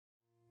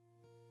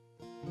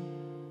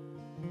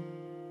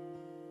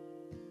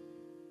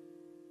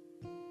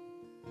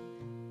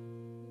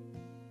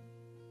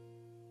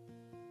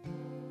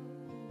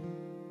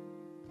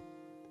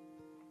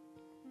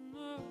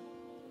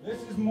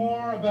is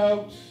more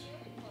about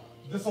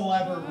this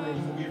elaborate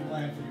ruse that we have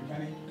planned for you,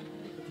 Kenny.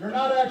 You're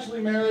not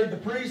actually married. The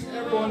priest,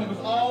 everyone, it was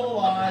all a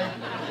lie.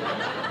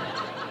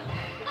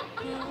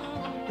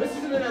 This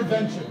is an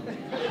intervention.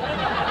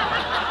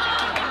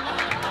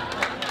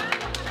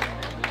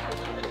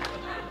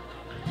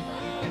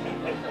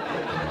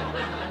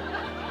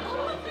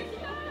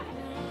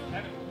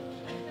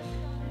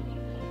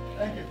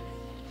 Thank you.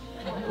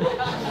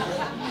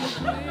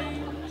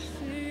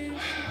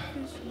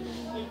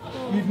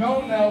 We've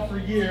known now for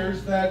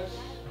years that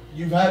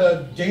you've had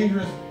a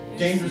dangerous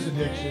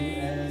addiction,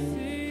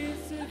 and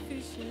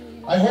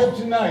I hope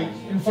tonight,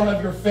 in front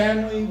of your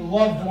family,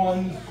 loved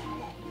ones,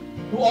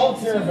 who all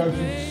care about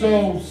you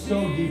so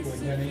deeply,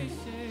 Kenny,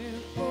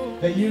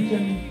 that you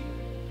can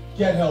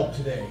get help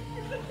today.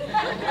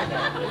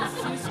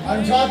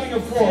 I'm talking,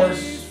 of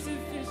course,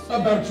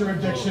 about your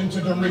addiction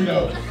to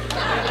Doritos.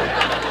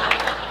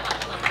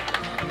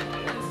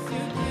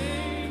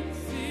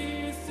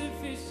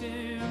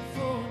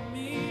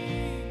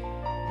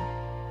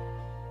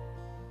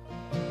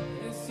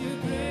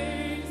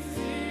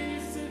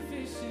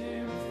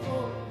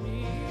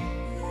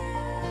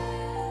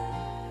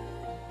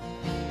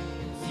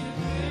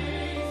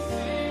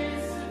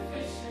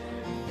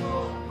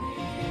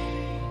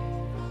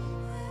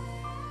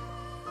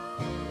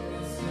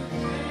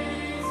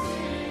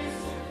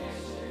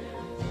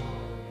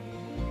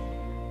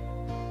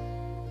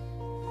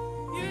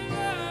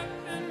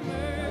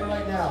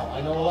 Now,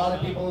 I know a lot of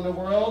people in the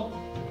world,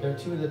 they're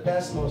two of the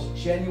best, most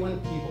genuine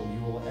people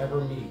you will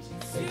ever meet.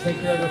 They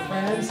take care of their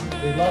friends,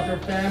 they love their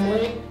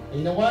family, and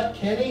you know what,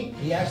 Kenny,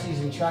 he actually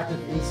is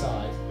attractive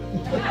inside. A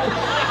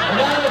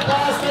round of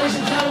applause, ladies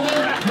and gentlemen,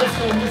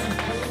 Mr. and Mrs.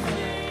 Candace.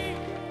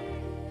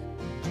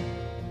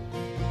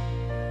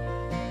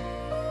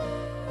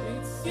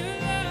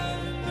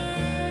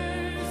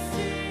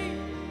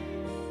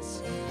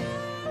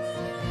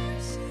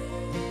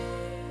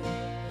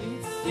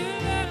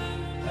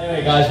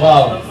 Anyway, guys,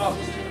 wow,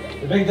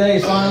 the big day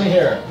is finally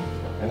here.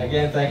 And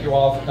again, thank you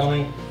all for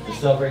coming to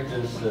celebrate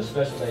this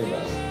special day with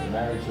us, the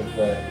marriage of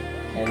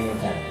Kenny and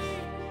Candace.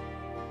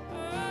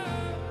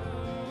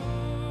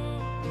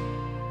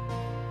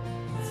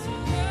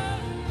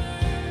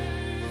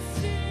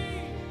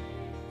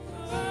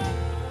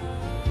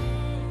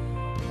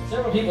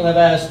 Several people have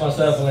asked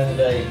myself and Lynn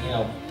today, you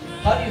know,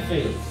 how do you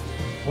feel?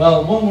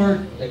 Well, one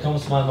word that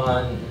comes to my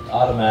mind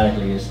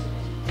automatically is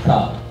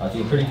proud. I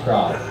feel pretty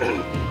proud.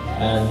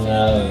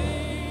 And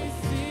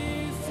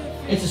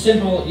it's a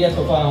simple yet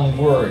profound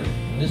word.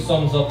 This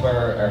sums up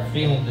our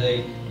feeling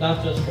today,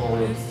 not just for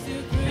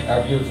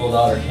our beautiful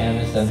daughter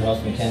Candace and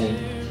husband Kenny,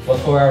 but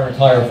for our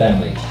entire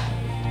family.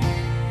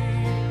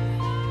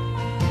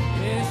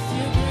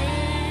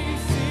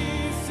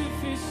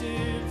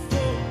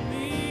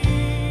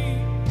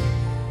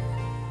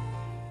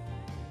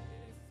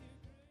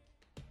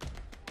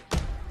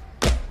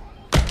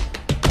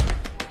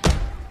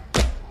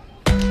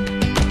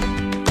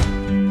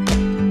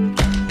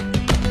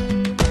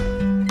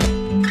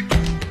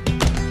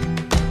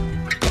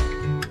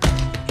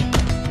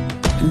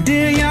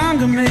 Dear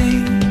younger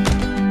me,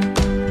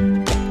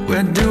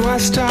 where do I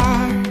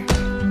start?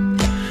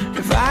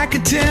 If I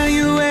could tell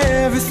you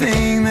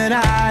everything that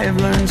I have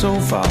learned so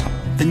far,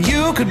 then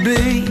you could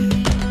be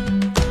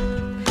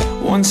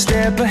one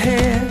step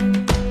ahead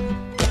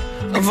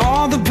of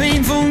all the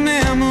painful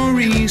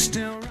memories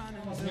still running.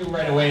 I knew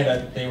right away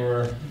that they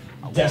were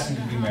destined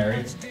to be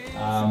married.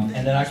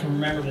 And then I can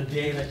remember the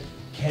day that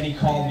Kenny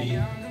called me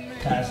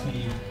to ask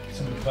me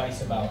some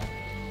advice about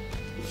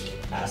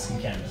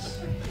asking Candace.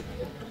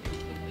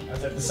 I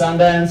was at the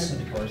Sundance,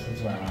 and of course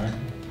that's where I are.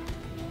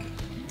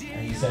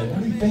 And he said, "What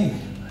do you think?"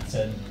 I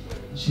said,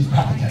 "She's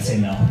probably gonna say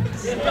no."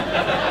 You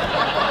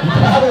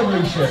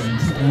probably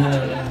shouldn't. No,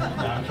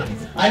 I'm kidding.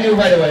 I knew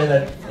right away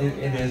that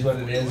it is what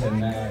it is,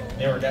 and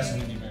they were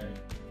destined to be married.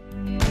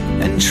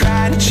 And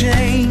try to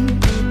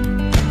change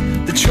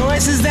the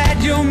choices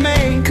that you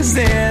made, 'cause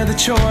they're the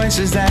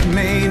choices that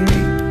made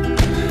me.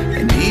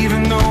 And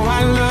even though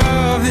I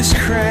love this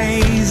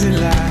crazy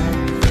life,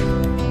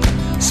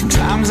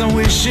 sometimes I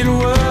wish it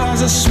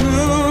was a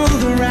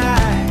smoother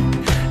ride,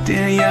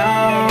 dear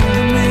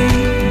younger me.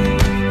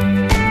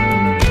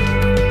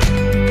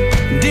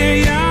 Dear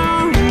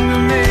younger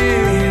me.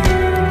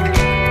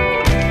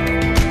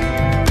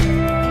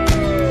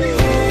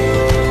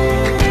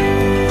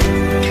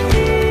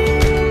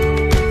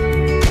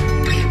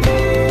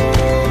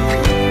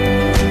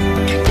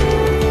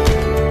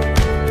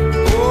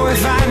 Oh,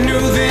 if I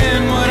knew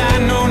then what I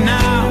know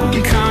now,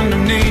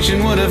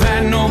 condemnation would have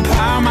had no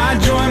power. My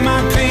joy,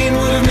 my pain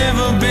would have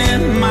never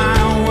been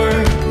my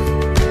word.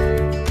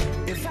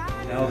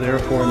 Now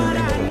therefore, in the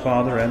name of the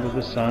Father, and of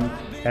the Son,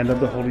 and of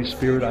the Holy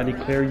Spirit, I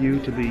declare you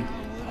to be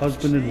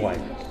husband and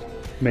wife.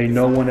 May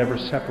no one ever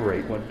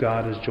separate what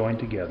God has joined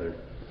together.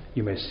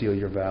 You may seal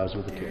your vows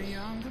with a kiss.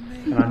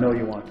 And I know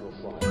you want to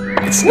applaud. You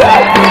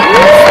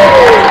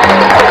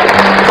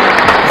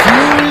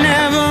were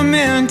never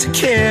meant to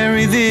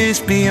carry this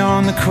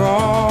beyond the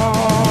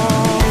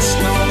cross.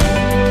 No.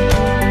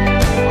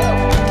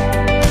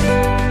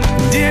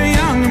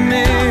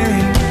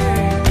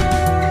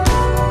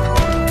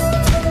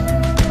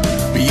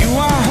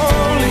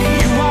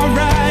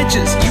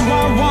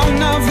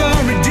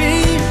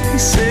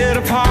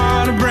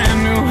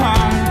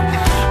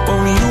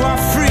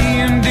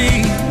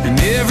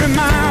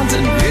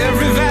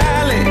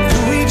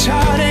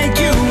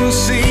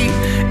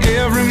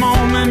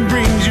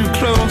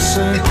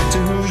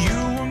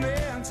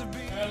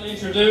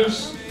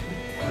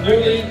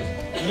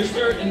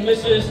 Mr. and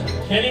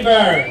Mrs. Kenny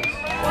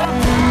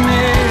Burns.